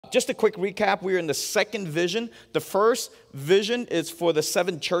Just a quick recap, we're in the second vision. The first vision is for the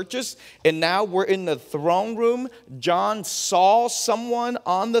 7 churches, and now we're in the throne room. John saw someone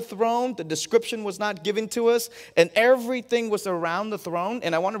on the throne. The description was not given to us, and everything was around the throne.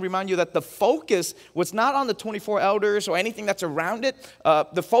 And I want to remind you that the focus was not on the 24 elders or anything that's around it.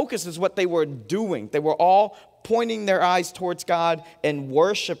 The focus is what they were doing. They were all pointing their eyes towards God and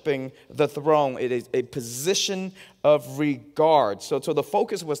worshiping the throne. It is a position of regard. So the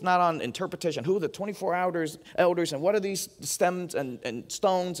focus was not on interpretation. Who are the 24 elders and what are these stems and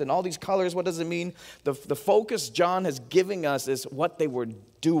stones and all these colors? What does it mean? The focus John is giving us is what they were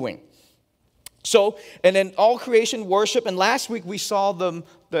doing. So, and then all creation worship. And last week we saw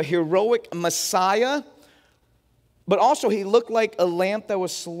the heroic Messiah, but also he looked like a lamb that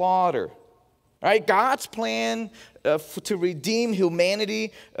was slaughtered. Right? God's plan to redeem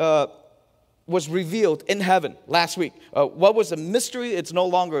humanity was revealed in heaven last week. What was a mystery? It's no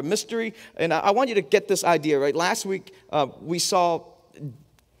longer a mystery. And I want you to get this idea, right? Last week we saw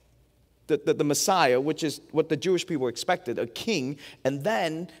the Messiah, which is what the Jewish people expected, a king, and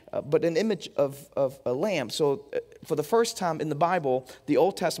then, but an image of a lamb. So for the first time in the Bible, the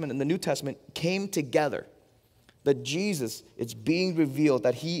Old Testament and the New Testament came together. That Jesus, it's being revealed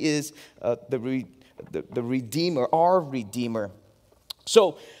that he is the Redeemer, our Redeemer.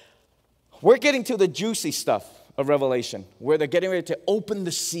 So we're getting to the juicy stuff of Revelation, where they're getting ready to open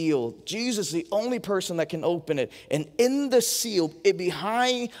the seal. Jesus is the only person that can open it. And in the seal,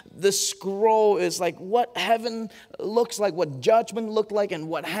 behind the scroll is like what heaven looks like, what judgment looked like, and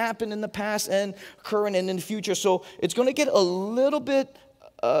what happened in the past and current and in the future. So it's going to get a little bit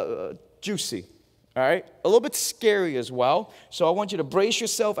juicy. All right, a little bit scary as well. So I want you to brace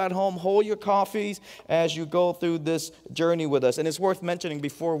yourself at home, hold your coffees as you go through this journey with us. And it's worth mentioning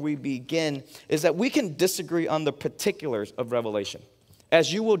before we begin is that we can disagree on the particulars of Revelation,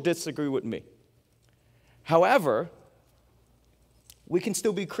 as you will disagree with me. However, we can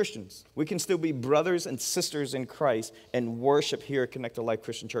still be Christians. We can still be brothers and sisters in Christ and worship here at Connected Life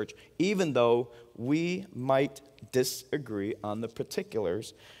Christian Church, even though we might disagree on the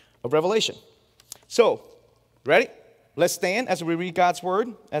particulars of Revelation. So, ready? Let's stand as we read God's word,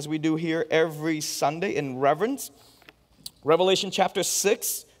 as we do here every Sunday in reverence. Revelation chapter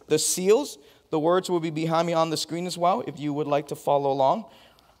 6, the seals. The words will be behind me on the screen as well, if you would like to follow along.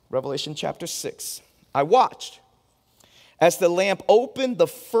 Revelation chapter 6. I watched as the Lamb opened the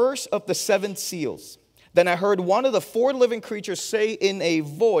first of the 7 seals. Then I heard one of the 4 living creatures say in a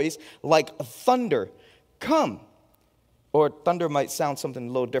voice like thunder, "Come." Or thunder might sound something a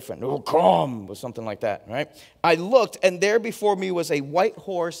little different. "Oh, come," or something like that, right? I looked, and there before me was a white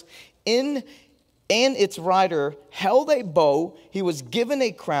horse, and its rider held a bow. He was given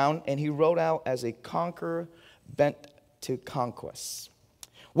a crown, and he rode out as a conqueror bent to conquest.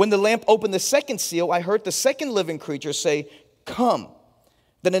 When the Lamb opened the second seal, I heard the second living creature say, "Come."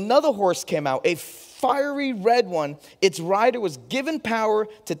 Then another horse came out, a fiery red one. Its rider was given power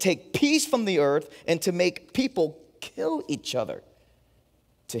to take peace from the earth and to make people kill each other.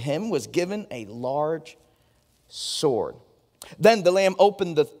 To him was given a large sword. Then the Lamb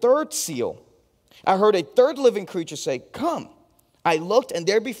opened the third seal. I heard a third living creature say, "Come." I looked, and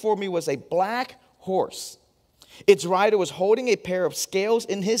there before me was a black horse. Its rider was holding a pair of scales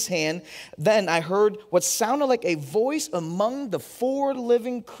in his hand. Then I heard what sounded like a voice among the 4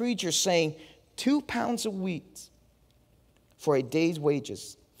 living creatures saying, 2 pounds of wheat for a day's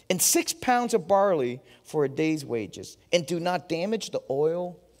wages, and 6 pounds of barley for a day's wages, and do not damage the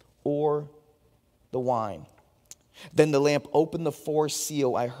oil or the wine. Then the Lamb opened the 4th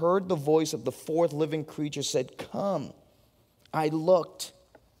seal. I heard the voice of the 4th living creature said, "Come." I looked,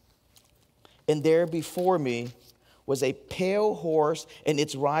 and there before me was a pale horse, and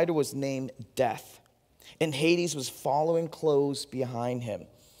its rider was named Death, and Hades was following close behind him.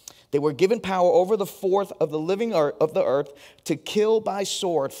 They were given power over the 4th of the living of the earth to kill by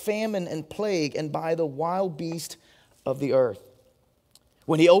sword, famine, and plague, and by the wild beast of the earth.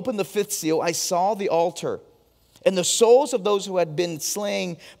 When he opened the 5th seal, I saw the altar, and the souls of those who had been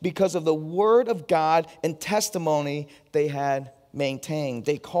slain because of the word of God and testimony they had maintained.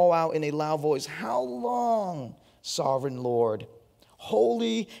 They call out in a loud voice, "How long, sovereign Lord,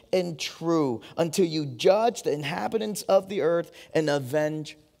 holy and true, until you judge the inhabitants of the earth and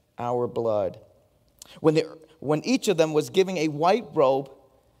avenge our blood?" When each of them was giving a white robe,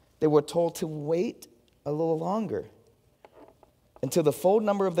 they were told to wait a little longer until the full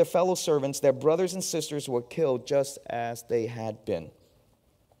number of their fellow servants, their brothers and sisters, were killed just as they had been.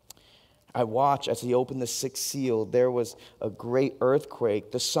 I watched as he opened the sixth seal. There was a great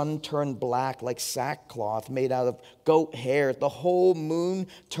earthquake. The sun turned black like sackcloth made out of goat hair. The whole moon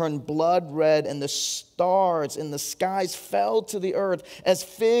turned blood red, and the stars in the skies fell to the earth as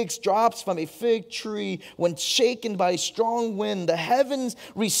figs drops from a fig tree when shaken by a strong wind. The heavens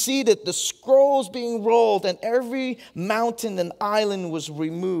receded, the scrolls being rolled, and every mountain and island was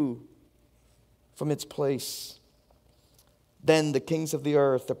removed from its place. Then the kings of the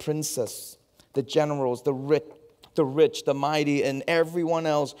earth, the princes, the generals, the rich, the mighty, and everyone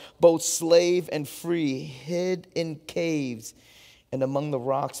else, both slave and free, hid in caves and among the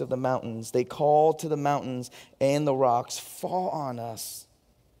rocks of the mountains. They called to the mountains and the rocks, "Fall on us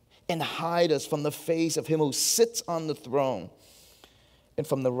and hide us from the face of him who sits on the throne and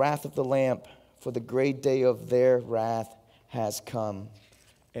from the wrath of the Lamb, for the great day of their wrath has come,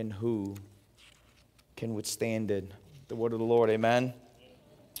 and who can withstand it?" The word of the Lord, amen.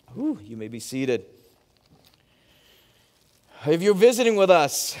 Whew, you may be seated. If you're visiting with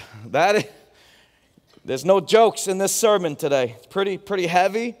us, there's no jokes in this sermon today. It's pretty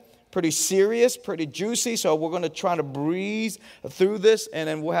heavy, pretty serious, pretty juicy. So we're going to try to breeze through this, and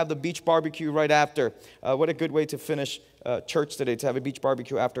then we'll have the beach barbecue right after. What a good way to finish church today, to have a beach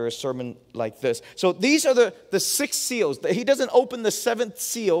barbecue after a sermon like this. So these are the six seals. He doesn't open the seventh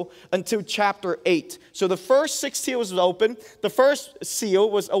seal until chapter 8. So the first six seals was open. The first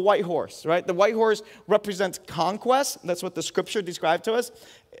seal was a white horse, right? The white horse represents conquest. That's what the scripture described to us.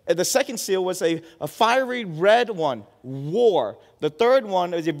 The second seal was a fiery red one, war. The third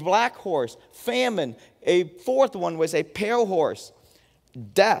one was a black horse, famine. A fourth one was a pale horse,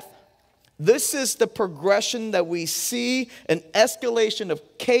 death. This is the progression that we see, an escalation of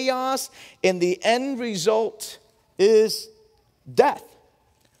chaos, and the end result is death.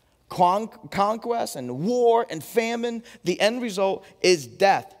 Conquest and war and famine, the end result is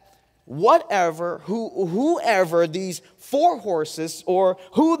death. Whoever these four horses or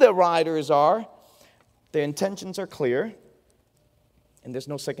who the riders are, their intentions are clear, and there's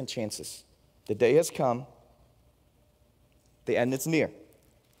no second chances. The day has come. The end is near.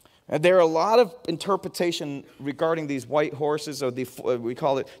 And there are a lot of interpretation regarding these white horses, or we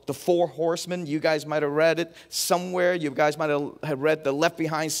call it the four horsemen. You guys might have read it somewhere. You guys might have read the Left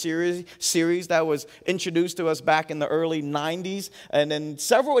Behind series that was introduced to us back in the early 90s. And then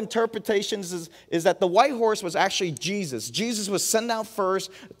several interpretations is that the white horse was actually Jesus. Jesus was sent out first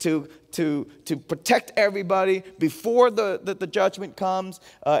to protect everybody before the judgment comes.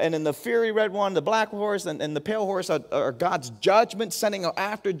 And then the fiery red one, the black horse, and the pale horse are God's judgment, sending out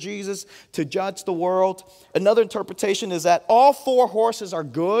after Jesus to judge the world. Another interpretation is that all four horses are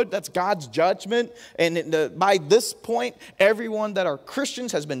good. That's God's judgment. And by this point, everyone that are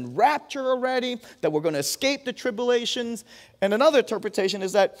Christians has been raptured already, that we're going to escape the tribulations. And another interpretation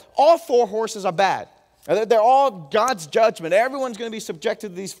is that all four horses are bad. They're all God's judgment. Everyone's going to be subjected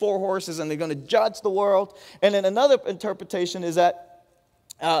to these four horses, and they're going to judge the world. And then another interpretation is that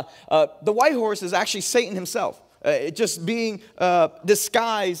the white horse is actually Satan himself. Just being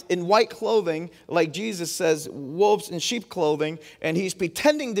disguised in white clothing, like Jesus says, wolves in sheep clothing, and he's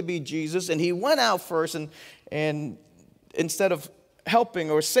pretending to be Jesus, and he went out first, and instead of helping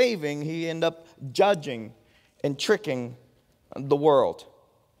or saving, he ended up judging and tricking the world.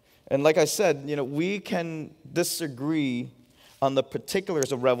 And like I said, we can disagree on the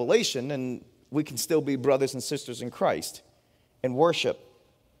particulars of Revelation, and we can still be brothers and sisters in Christ and worship.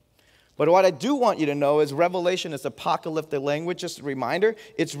 But what I do want you to know is Revelation is apocalyptic language. Just a reminder,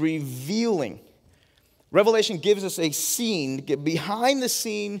 it's revealing. Revelation gives us a scene,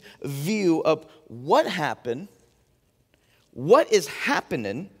 behind-the-scene view of what happened, what is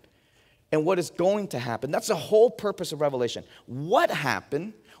happening, and what is going to happen. That's the whole purpose of Revelation. What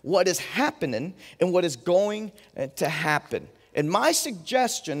happened, what is happening, and what is going to happen. And my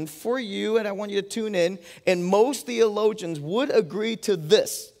suggestion for you, and I want you to tune in, and most theologians would agree to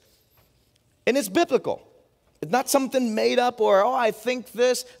this, and it's biblical. It's not something made up or, I think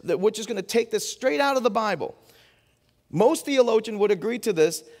this, that we're just going to take this straight out of the Bible. Most theologians would agree to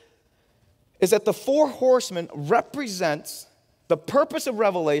this, is that the four horsemen represents the purpose of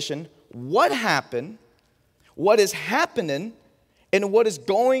Revelation, what happened, what is happening, and what is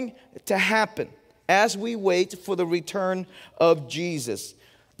going to happen as we wait for the return of Jesus.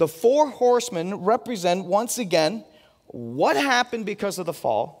 The four horsemen represent, once again, what happened because of the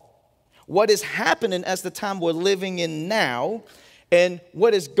fall, what is happening as the time we're living in now, and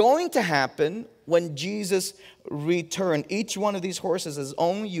what is going to happen when Jesus returns. Each one of these horses has its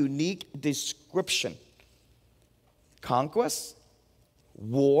own unique description. Conquest,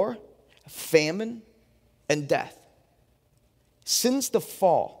 war, famine, and death. Since the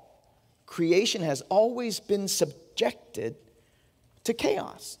fall, creation has always been subjected to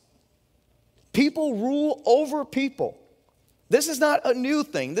chaos. People rule over people. This is not a new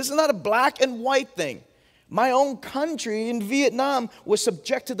thing. This is not a black and white thing. My own country in Vietnam was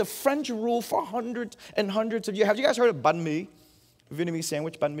subject to the French rule for hundreds and hundreds of years. Have you guys heard of banh mi? Vietnamese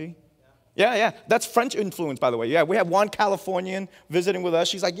sandwich, banh mi? Yeah. That's French influence, by the way. Yeah, we have one Californian visiting with us.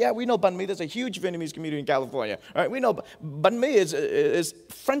 She's like, yeah, we know banh mi. There's a huge Vietnamese community in California. All right, we know banh mi is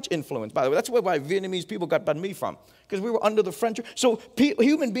French influence, by the way. That's where Vietnamese people got banh mi from, because we were under the French. So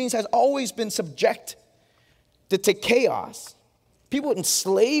human beings has always been subject to chaos. People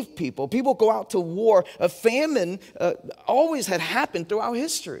enslave people. People go out to war. A famine always had happened throughout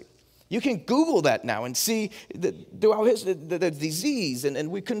history. You can Google that now and see throughout history the disease, and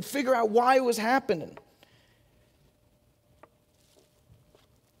we couldn't figure out why it was happening.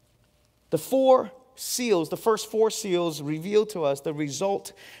 The first four seals reveal to us the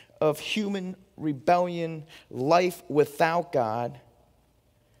result of human rebellion, life without God.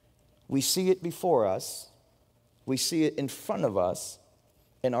 We see it before us. We see it in front of us,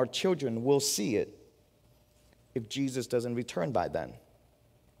 and our children will see it if Jesus doesn't return by then.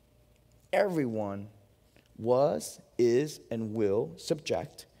 Everyone was, is, and will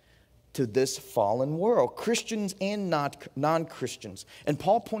subject to this fallen world, Christians and non-Christians. And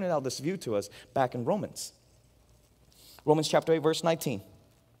Paul pointed out this view to us back in Romans. Romans chapter 8, verse 19.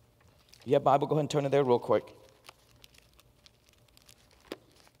 If you have a Bible, go ahead and turn it there real quick.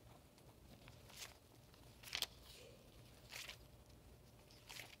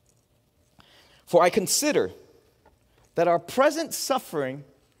 For I consider that our present suffering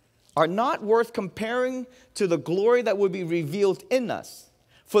are not worth comparing to the glory that will be revealed in us.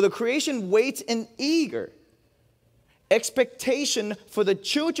 For the creation waits in eager expectation for the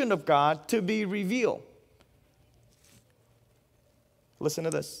children of God to be revealed. Listen to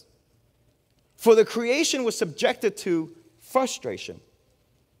this. For the creation was subjected to frustration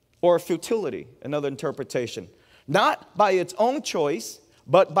or futility, another interpretation, not by its own choice,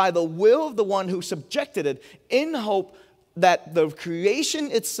 but by the will of the one who subjected it, in hope that the creation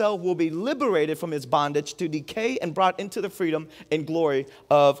itself will be liberated from its bondage to decay and brought into the freedom and glory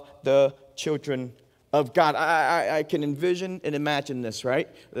of the children of God. I can envision and imagine this, right?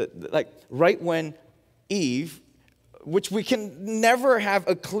 Like right when Eve, which we can never have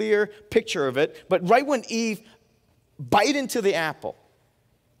a clear picture of it, but right when Eve bite into the apple,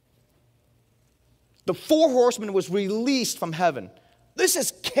 the four horsemen was released from heaven. This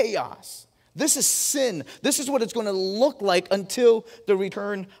is chaos. This is sin. This is what it's going to look like until the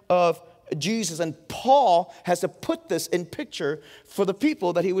return of Jesus. And Paul has to put this in picture for the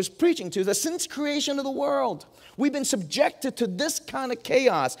people that he was preaching to, that since creation of the world, we've been subjected to this kind of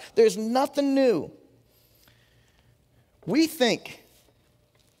chaos. There's nothing new. We think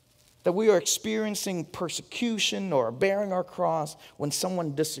that we are experiencing persecution or bearing our cross when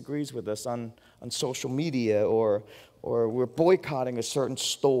someone disagrees with us on social media, or we're boycotting a certain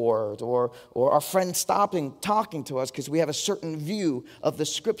store, or our friends stopping talking to us because we have a certain view of the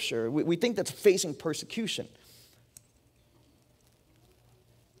scripture. We think that's facing persecution.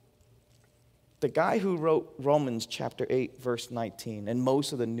 The guy who wrote Romans chapter 8, verse 19, and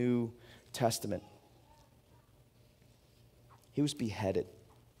most of the New Testament, he was beheaded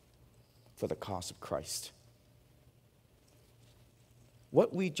for the cause of Christ.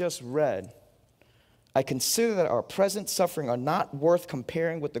 What we just read, I consider that our present suffering are not worth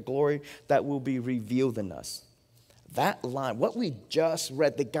comparing with the glory that will be revealed in us. That line, what we just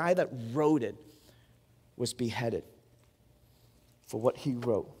read, the guy that wrote it was beheaded for what he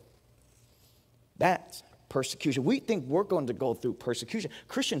wrote. That's persecution. We think we're going to go through persecution.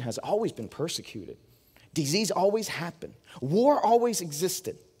 Christian has always been persecuted. Disease always happened. War always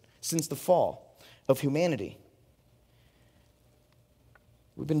existed since the fall of humanity.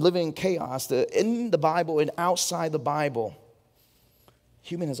 We've been living in chaos in the Bible and outside the Bible.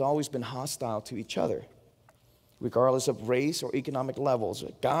 Human has always been hostile to each other, regardless of race or economic levels.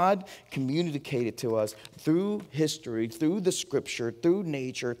 God communicated to us through history, through the scripture, through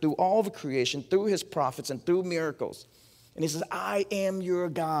nature, through all of creation, through his prophets, and through miracles. And he says, I am your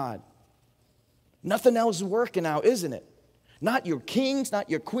God. Nothing else is working out, isn't it? Not your kings, not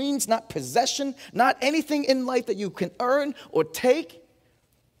your queens, not possession, not anything in life that you can earn or take,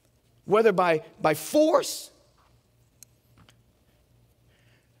 whether by force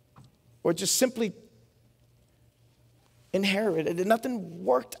or just simply inherited. Nothing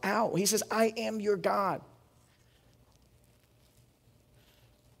worked out. He says, I am your God.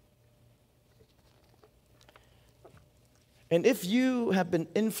 And if you have been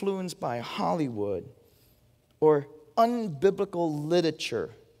influenced by Hollywood or unbiblical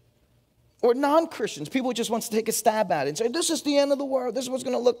literature, Or non-Christians, people who just wants to take a stab at it and say, this is the end of the world, this is what's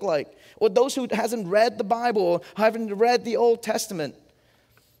going to look like. Or those who hasn't read the Bible or haven't read the Old Testament.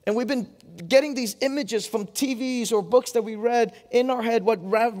 And we've been getting these images from TVs or books that we read in our head, what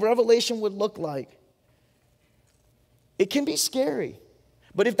Revelation would look like. It can be scary.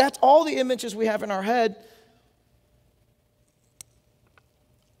 But if that's all the images we have in our head,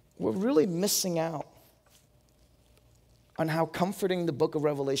 we're really missing out on how comforting the book of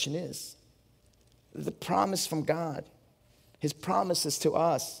Revelation is. The promise from God, his promises to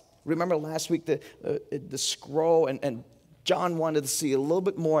us. Remember last week the scroll, and John wanted to see a little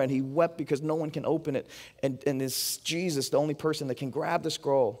bit more, and he wept because no one can open it. And it's Jesus, the only person that can grab the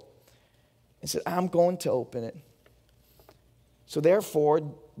scroll, and said, I'm going to open it. So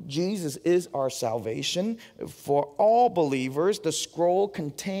therefore, Jesus is our salvation for all believers. The scroll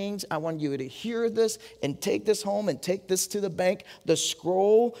contains, I want you to hear this and take this home and take this to the bank. The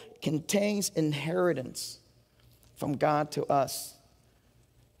scroll contains inheritance from God to us.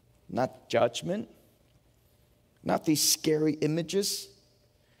 Not judgment, not these scary images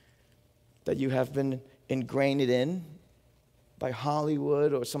that you have been ingrained in by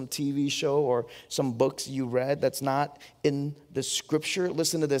Hollywood or some TV show or some books you read that's not in the scripture.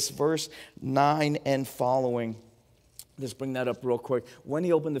 Listen to this, verse 9 and following. Let's bring that up real quick. When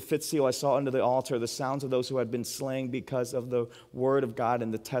he opened the fifth seal, I saw under the altar the sounds of those who had been slain because of the word of God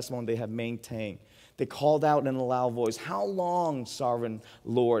and the testimony they have maintained. They called out in a loud voice, how long, sovereign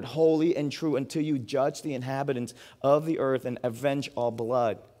Lord, holy and true, until you judge the inhabitants of the earth and avenge all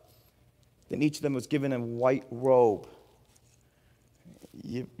blood? Then each of them was given a white robe.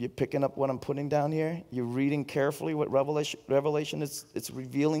 You're picking up what I'm putting down here? You're reading carefully what Revelation is it's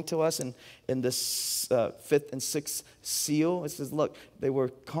revealing to us in this fifth and sixth seal. It says, look, they were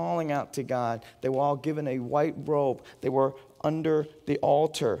calling out to God. They were all given a white robe. They were under the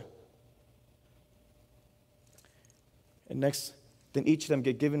altar. And next, then each of them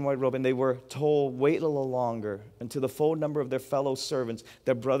get given white robe, and they were told, wait a little longer until the full number of their fellow servants,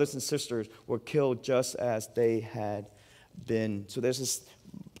 their brothers and sisters, were killed just as they had been. So there's this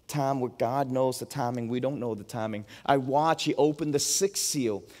time where God knows the timing. We don't know the timing. I watch, he opened the sixth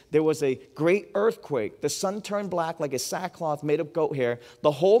seal. There was a great earthquake. The sun turned black like a sackcloth made of goat hair.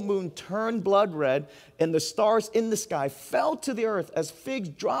 The whole moon turned blood red, and the stars in the sky fell to the earth as figs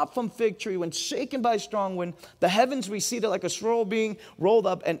dropped from fig tree when shaken by a strong wind. The heavens receded like a scroll being rolled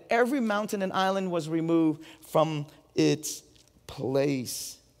up, and every mountain and island was removed from its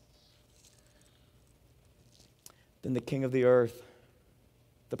place. Then the king of the earth,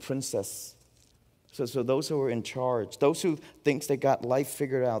 the princess. So those who are in charge, those who think they got life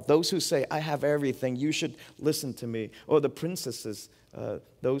figured out, those who say, I have everything, you should listen to me. Or the princesses,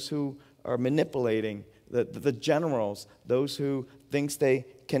 those who are manipulating, the generals, those who thinks they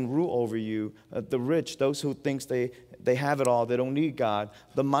can rule over you, the rich, those who thinks they have it all, they don't need God,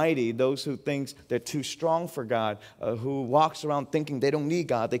 the mighty, those who thinks they're too strong for God, who walks around thinking they don't need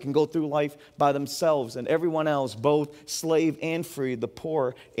God, they can go through life by themselves, and everyone else, both slave and free, the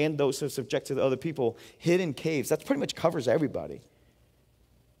poor and those who are subjected to other people, hid in caves. That pretty much covers everybody.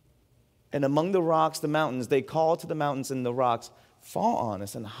 And among the rocks, the mountains, they call to the mountains and the rocks, fall on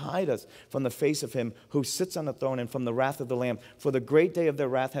us and hide us from the face of him who sits on the throne and from the wrath of the Lamb. For the great day of their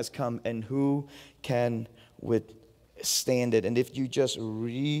wrath has come, and who can withstand it? And if you just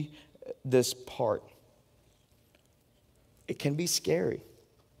read this part, it can be scary.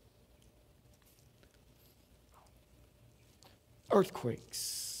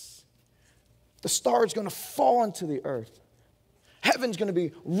 Earthquakes. The star is going to fall into the earth. Heaven's going to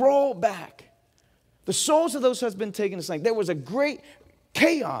be rolled back. The souls of those who have been taken to sleep. There was a great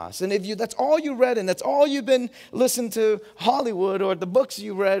chaos. And if that's all you read and that's all you've been listening to Hollywood or the books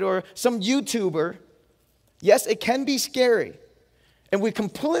you read or some YouTuber, yes, it can be scary. And we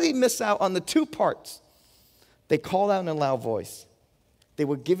completely miss out on the two parts. They called out in a loud voice. They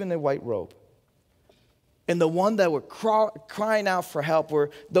were given a white robe. And the one that were crying out for help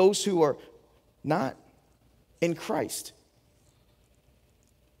were those who are not in Christ.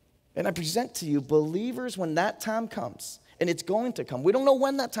 And I present to you believers when that time comes, and it's going to come. We don't know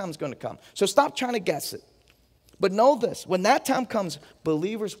when that time is going to come. So stop trying to guess it. But know this, when that time comes,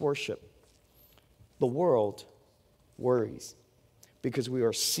 believers worship. The world worries because we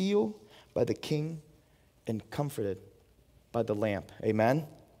are sealed by the King and comforted by the Lamb. Amen?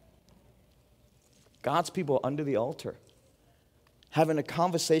 God's people under the altar having a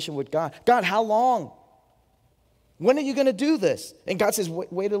conversation with God. God, how long? When are you going to do this? And God says,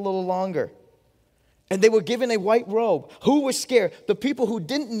 wait a little longer. And they were given a white robe. Who was scared? The people who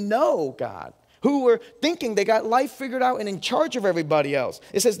didn't know God, who were thinking they got life figured out and in charge of everybody else.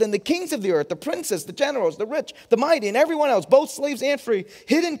 It says, then the kings of the earth, the princes, the generals, the rich, the mighty, and everyone else, both slaves and free,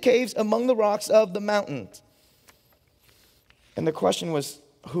 hid in caves among the rocks of the mountains. And the question was,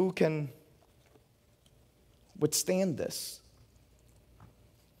 who can withstand this?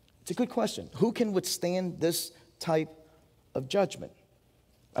 It's a good question. Who can withstand this type of judgment?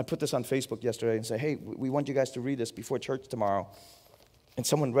 I put this on Facebook yesterday and said, hey, we want you guys to read this before church tomorrow. And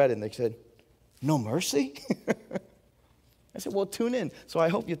someone read it and they said, no mercy? I said, well, tune in. So I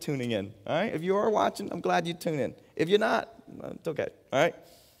hope you're tuning in, all right? If you are watching, I'm glad you tune in. If you're not, it's okay, all right?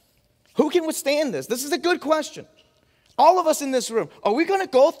 Who can withstand this? This is a good question. All of us in this room, are we going to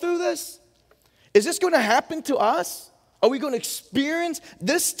go through this? Is this going to happen to us? Are we going to experience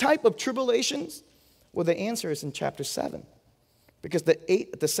this type of tribulations? Well, the answer is in chapter 7. Because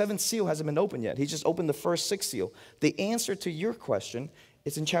the seventh seal hasn't been opened yet. He just opened the first 6 seal. The answer to your question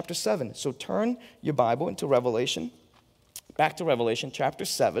is in chapter 7. So turn your Bible into Revelation. Back to Revelation chapter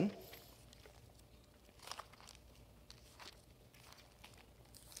 7.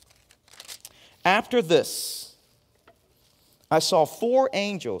 After this, I saw 4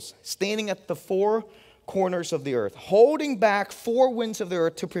 angels standing at the 4 corners of the earth, holding back 4 winds of the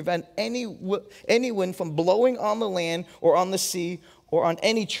earth to prevent any wind from blowing on the land or on the sea or on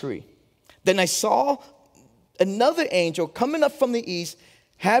any tree. Then I saw another angel coming up from the east,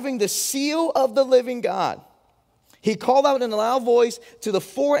 having the seal of the living God. He called out in a loud voice to the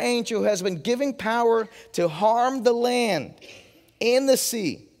 4 angels who has been given power to harm the land and the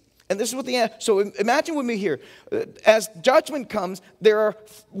sea. And this is what so imagine with me here. As judgment comes, there are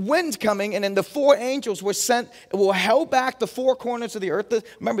winds coming, and then the 4 angels were sent, will held back the 4 corners of the earth.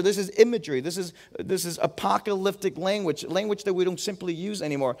 Remember, this is imagery. This is apocalyptic language that we don't simply use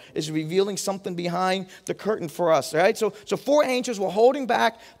anymore. It's revealing something behind the curtain for us, right? So 4 angels were holding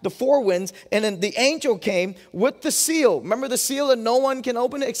back the 4 winds, and then the angel came with the seal. Remember the seal that no one can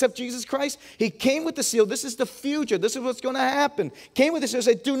open it except Jesus Christ? He came with the seal. This is the future. This is what's going to happen. Came with the seal and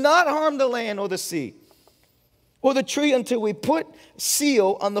said, do not harm the land or the sea or the tree until we put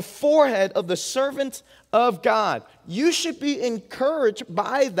seal on the forehead of the servant of God. You should be encouraged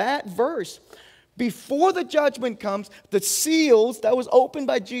by that verse. Before the judgment comes, the seals that was opened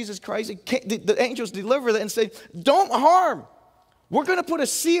by Jesus Christ, the angels delivered it and said, don't harm. We're going to put a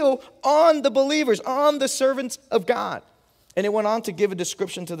seal on the believers, on the servants of God. And it went on to give a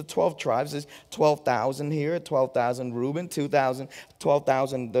description to the 12 tribes. There's 12,000 here, 12,000 Reuben, 12,000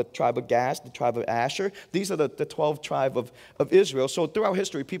 the tribe of Gad, the tribe of Asher. These are the 12 tribe of Israel. So throughout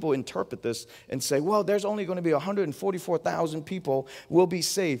history, people interpret this and say, well, there's only going to be 144,000 people will be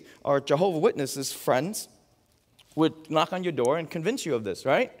saved. Our Jehovah's Witnesses friends would knock on your door and convince you of this,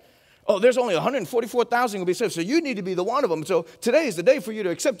 right? Oh, there's only 144,000 will be saved, so you need to be the one of them. So today is the day for you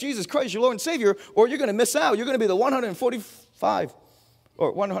to accept Jesus Christ, your Lord and Savior, or you're going to miss out. You're going to be the 145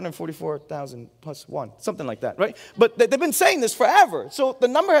 or 144,000 plus 1, something like that, right? But they've been saying this forever. So the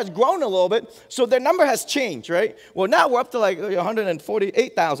number has grown a little bit, so their number has changed, right? Well, now we're up to like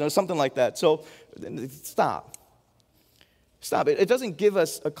 148,000 or something like that. So stop. Stop. It doesn't give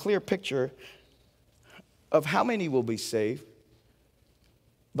us a clear picture of how many will be saved.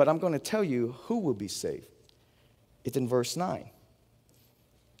 But I'm going to tell you who will be saved. It's in verse 9.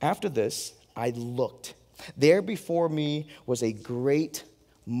 After this, I looked. There before me was a great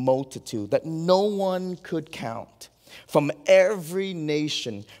multitude that no one could count, from every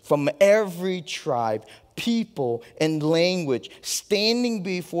nation, from every tribe, people, and language, standing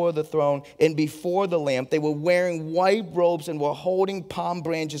before the throne and before the Lamb. They were wearing white robes and were holding palm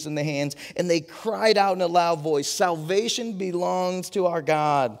branches in their hands, and they cried out in a loud voice, salvation belongs to our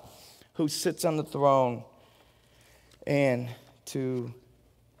God who sits on the throne and to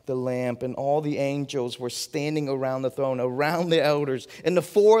the Lamb. And all the angels were standing around the throne, around the elders, and the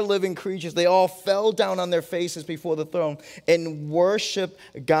 4 living creatures. They all fell down on their faces before the throne and worshiped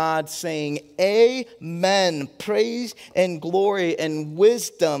God, saying, Amen. Praise and glory and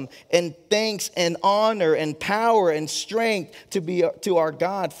wisdom and thanks and honor and power and strength to our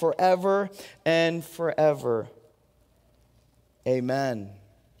God forever and forever. Amen.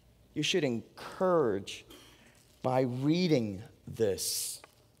 You should encourage by reading this.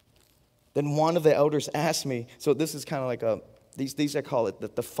 Then one of the elders asked me, so this is kind of like these I call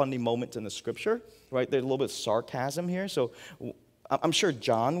it the funny moment in the scripture, right? There's a little bit of sarcasm here. So I'm sure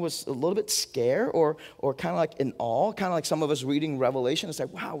John was a little bit scared or kind of like in awe, kind of like some of us reading Revelation. It's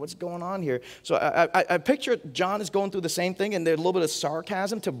like, wow, what's going on here? So I picture John is going through the same thing, and there's a little bit of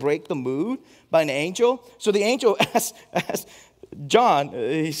sarcasm to break the mood by an angel. So the angel asked John,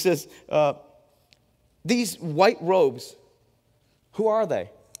 he says, these white robes, who are they?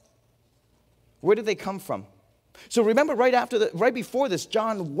 Where did they come from? So remember, right before this,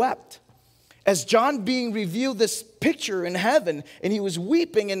 John wept. As John being revealed this picture in heaven, and he was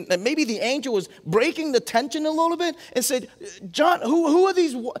weeping, and maybe the angel was breaking the tension a little bit and said, John, who are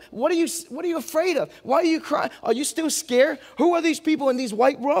these? What are you afraid of? Why are you crying? Are you still scared? Who are these people in these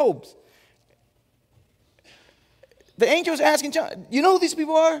white robes? The angel is asking John, you know who these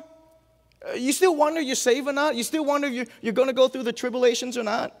people are? You still wonder you're saved or not? You still wonder if you're going to go through the tribulations or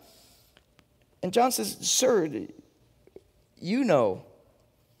not? And John says, sir, you know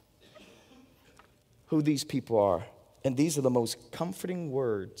who these people are. And these are the most comforting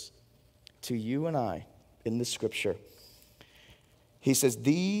words to you and I in the scripture. He says,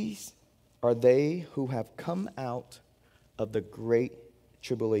 these are they who have come out of the great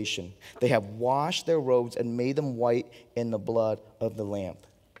tribulation. They have washed their robes and made them white in the blood of the Lamb.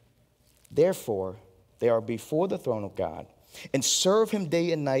 Therefore, they are before the throne of God and serve him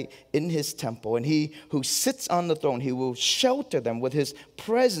day and night in his temple. And he who sits on the throne, he will shelter them with his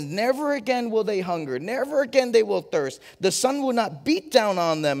presence. Never again will they hunger. Never again they will thirst. The sun will not beat down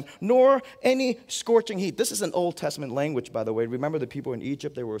on them, nor any scorching heat. This is an Old Testament language, by the way. Remember the people in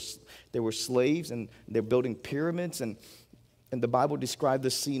Egypt, they were slaves, and they're building pyramids. And the Bible described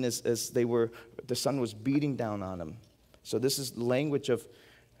this scene as the sun was beating down on them. So this is language of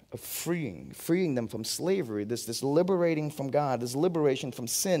freeing them from slavery, this liberating from God, this liberation from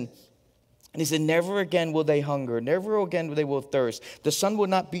sin. And he said, never again will they hunger, never again they will thirst. The sun will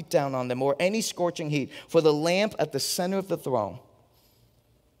not beat down on them, or any scorching heat, for the lamp at the center of the throne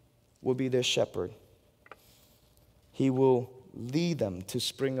will be their shepherd. He will lead them to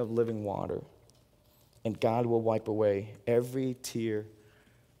spring of living water, and God will wipe away every tear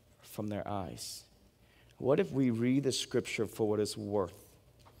from their eyes. What if we read the scripture for what it's worth?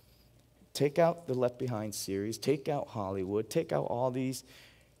 Take out the Left Behind series, take out Hollywood, take out all these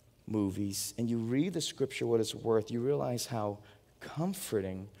movies, and you read the scripture what it's worth, you realize how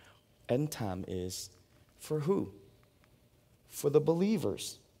comforting end time is for who? For the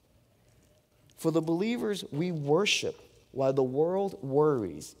believers. For the believers, we worship while the world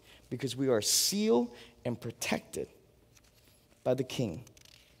worries, because we are sealed and protected by the King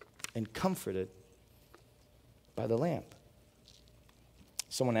and comforted by the Lamb.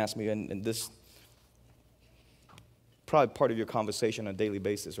 Someone asked me, and this probably part of your conversation on a daily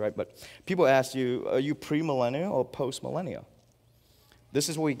basis, right? But people ask you, are you premillennial or postmillennial? This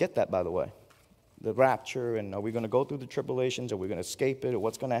is where we get that, by the way. The rapture, and are we going to go through the tribulations? Are we going to escape it? Or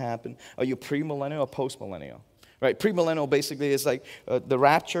what's going to happen? Are you premillennial or postmillennial? Right? Premillennial basically is like the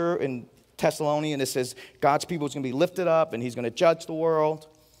rapture in Thessalonians, and it says God's people is going to be lifted up, and he's going to judge the world.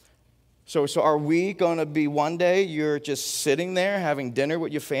 So are we going to be one day you're just sitting there having dinner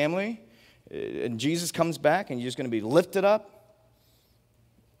with your family, and Jesus comes back and you're just going to be lifted up?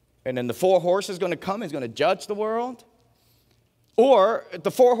 And then the four horses going to come, he's going to judge the world? Or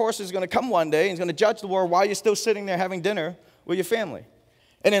the four horses is going to come one day and he's going to judge the world while you're still sitting there having dinner with your family?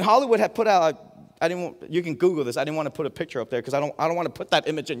 And then Hollywood had put out, you can Google this, I didn't want to put a picture up there because I don't want to put that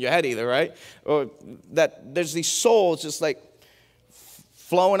image in your head either, right? Or that there's these souls just like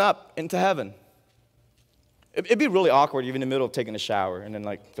flowing up into heaven. It'd be really awkward even in the middle of taking a shower and then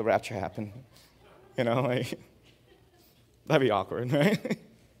like the rapture happened. You know, like, that'd be awkward, right?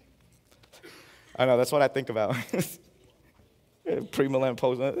 I know, that's what I think about. Pre-millennial,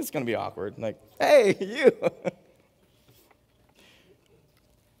 post, it's going to be awkward. Like, hey, you.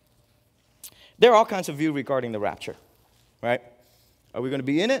 There are all kinds of views regarding the rapture, right? Are we going to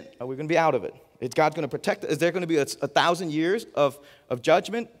be in it? Are we going to be out of it? Is God going to protect us? Is there going to be 1,000 years of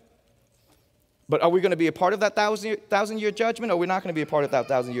judgment? But are we going to be a part of that 1,000-year judgment, or are we not going to be a part of that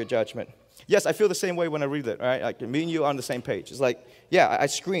 1,000-year judgment? Yes, I feel the same way when I read it, right? Like me and you are on the same page. It's like, yeah, I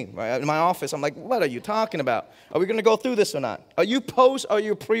scream. Right? In my office, I'm like, what are you talking about? Are we going to go through this or not? Are you post or are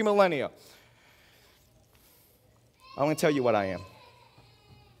you premillennial? I'm going to tell you what I am.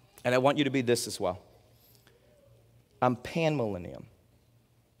 And I want you to be this as well. I'm panmillennium.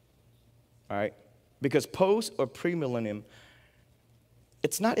 All right? Because post or premillennium,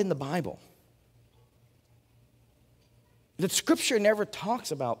 it's not in the Bible. The scripture never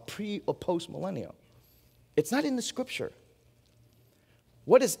talks about pre or post millennial. It's not in the scripture.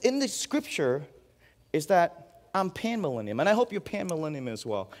 What is in the scripture is that I'm panmillennium. And I hope you're panmillennium as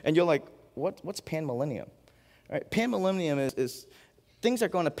well. And you're like, what's panmillennium? All right? Panmillennium is things are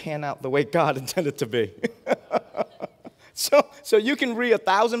going to pan out the way God intended to be. So you can read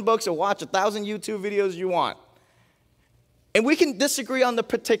 1,000 books or watch 1,000 YouTube videos you want. And we can disagree on the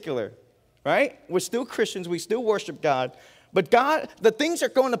particular, right? We're still Christians. We still worship God. But God, the things are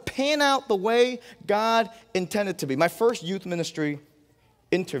going to pan out the way God intended to be. My first youth ministry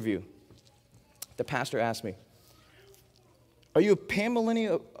interview, the pastor asked me, are you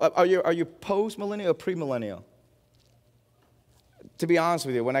pan-millennial? Are you post-millennial or pre-millennial? To be honest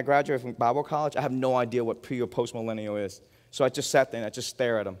with you, when I graduated from Bible college, I have no idea what pre or post-millennial is. So I just sat there and I just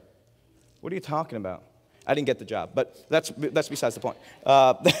stare at them. What are you talking about? I didn't get the job, but that's besides the point.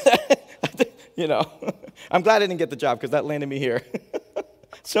 You know, I'm glad I didn't get the job because that landed me here.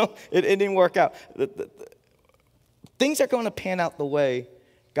 So it didn't work out. Things are going to pan out the way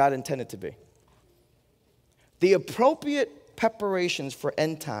God intended to be. The appropriate preparations for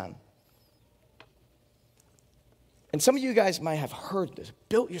end time. And some of you guys might have heard this.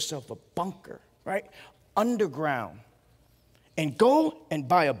 Built yourself a bunker, right? Underground. And go and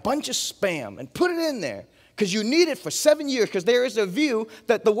buy a bunch of Spam and put it in there because you need it for 7 years because there is a view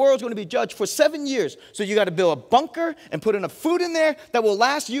that the world's going to be judged for 7 years. So you got to build a bunker and put enough food in there that will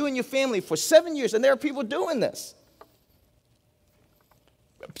last you and your family for 7 years. And there are people doing this.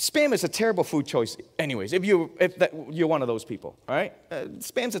 Spam is a terrible food choice anyways, if you're one of those people, all right?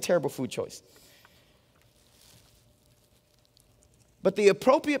 Spam's a terrible food choice. But the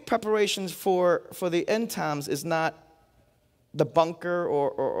appropriate preparations for the end times is not the bunker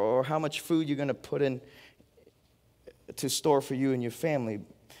or how much food you're going to put in to store for you and your family.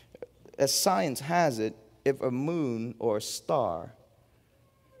 As science has it, if a moon or a star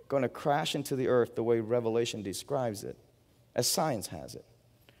going to crash into the earth the way Revelation describes it, as science has it,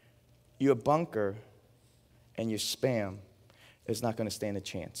 your bunker and your Spam is not going to stand a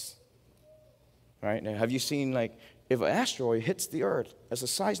chance. Right? Now, have you seen, like, if an asteroid hits the earth as the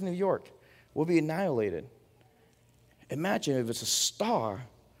size of New York, we'll be annihilated. Imagine if it's a star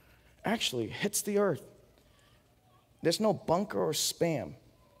actually hits the earth. There's no bunker or Spam.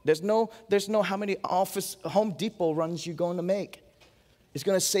 There's no how many Home Depot runs you're going to make. It's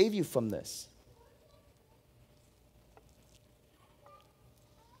going to save you from this.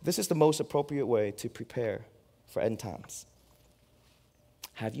 This is the most appropriate way to prepare for end times.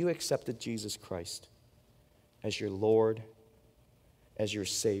 Have you accepted Jesus Christ as your Lord, as your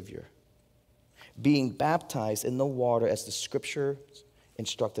Savior? Being baptized in the water as the Scripture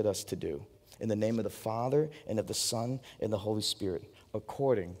instructed us to do. In the name of the Father, and of the Son, and the Holy Spirit,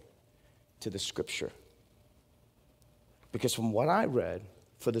 according to the Scripture. Because from what I read,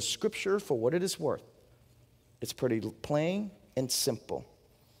 for the Scripture, for what it is worth, it's pretty plain and simple.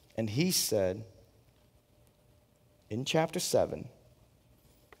 And he said, in chapter 7,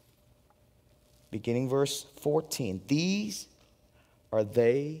 beginning verse 14, these are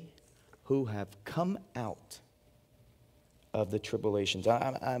they who have come out of the tribulations.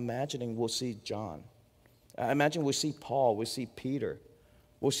 I'm imagining we'll see John. I imagine we'll see Paul. We'll see Peter.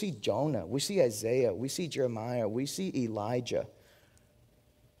 We'll see Jonah. We see Isaiah. We see Jeremiah. We see Elijah.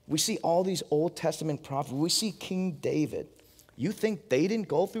 We see all these Old Testament prophets. We see King David. You think they didn't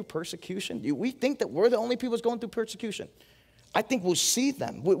go through persecution? We think that we're the only people that's going through persecution. I think we'll see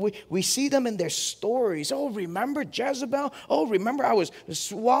them. We see them in their stories. Oh, remember Jezebel? Oh, remember I was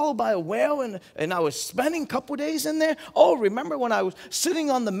swallowed by a whale and I was spending a couple days in there? Oh, remember when I was sitting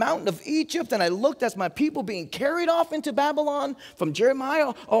on the mountain of Egypt and I looked at my people being carried off into Babylon from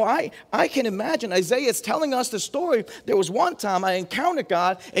Jeremiah? Oh, I can imagine. Isaiah is telling us the story. There was one time I encountered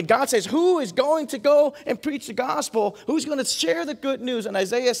God and God says, who is going to go and preach the gospel? Who's going to share the good news? And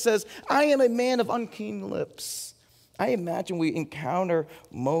Isaiah says, I am a man of unclean lips. I imagine we encounter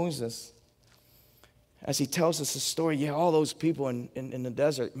Moses as he tells us the story. Yeah, all those people in the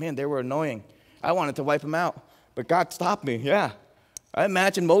desert, man, they were annoying. I wanted to wipe them out, but God stopped me. Yeah. I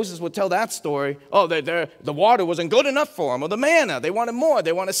imagine Moses would tell that story. Oh, the water wasn't good enough for them, or the manna. They wanted more.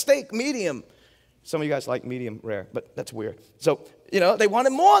 They wanted steak, medium. Some of you guys like medium rare, but that's weird. So, they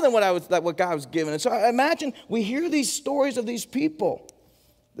wanted more than what God was giving. And so I imagine we hear these stories of these people.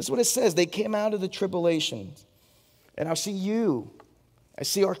 This is what it says. They came out of the tribulations. And I see you. I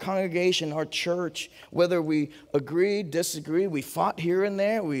see our congregation, our church, whether we agreed, disagreed, we fought here and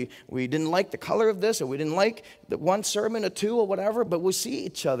there, we didn't like the color of this, or we didn't like the one sermon or two or whatever, but we see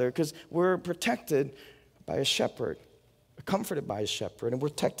each other because we're protected by a shepherd, comforted by a shepherd, and we're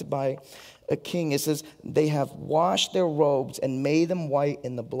protected by a king. It says, they have washed their robes and made them white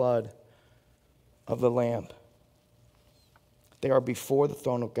in the blood of the Lamb. They are before the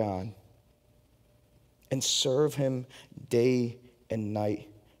throne of God and serve him day and night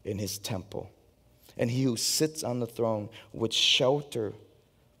in his temple. And he who sits on the throne will shelter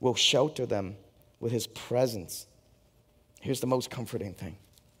them with his presence. Here's the most comforting thing.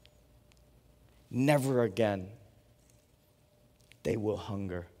 Never again they will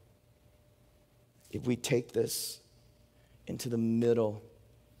hunger. If we take this into the middle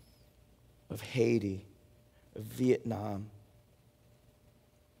of Haiti, of Vietnam,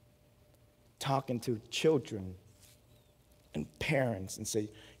 talking to children and parents and say,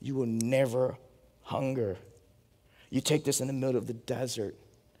 you will never hunger. You take this in the middle of the desert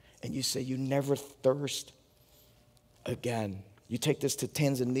and you say, you never thirst again. You take this to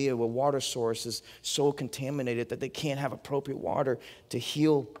Tanzania where water source is so contaminated that they can't have appropriate water to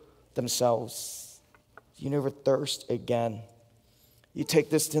heal themselves. You never thirst again. You take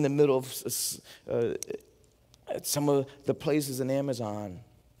this to the middle of some of the places in Amazon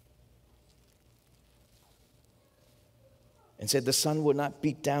and said the sun will not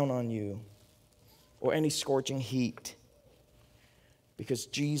beat down on you or any scorching heat because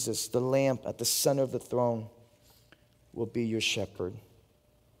Jesus, the lamp at the center of the throne, will be your shepherd.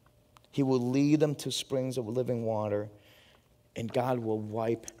 He will lead them to springs of living water, and God will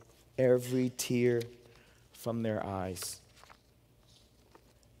wipe every tear from their eyes.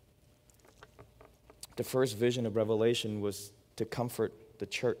 The first vision of Revelation was to comfort the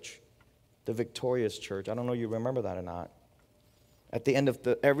church, the victorious church. I don't know if you remember that or not. At the end of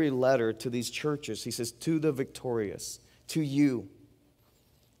every letter to these churches, he says, to the victorious, to you,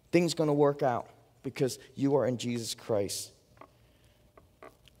 things going to work out because you are in Jesus Christ.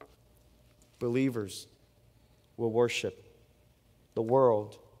 Believers will worship. The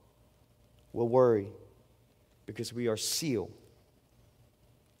world will worry because we are sealed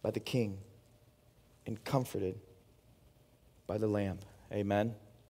by the King and comforted by the Lamb. Amen.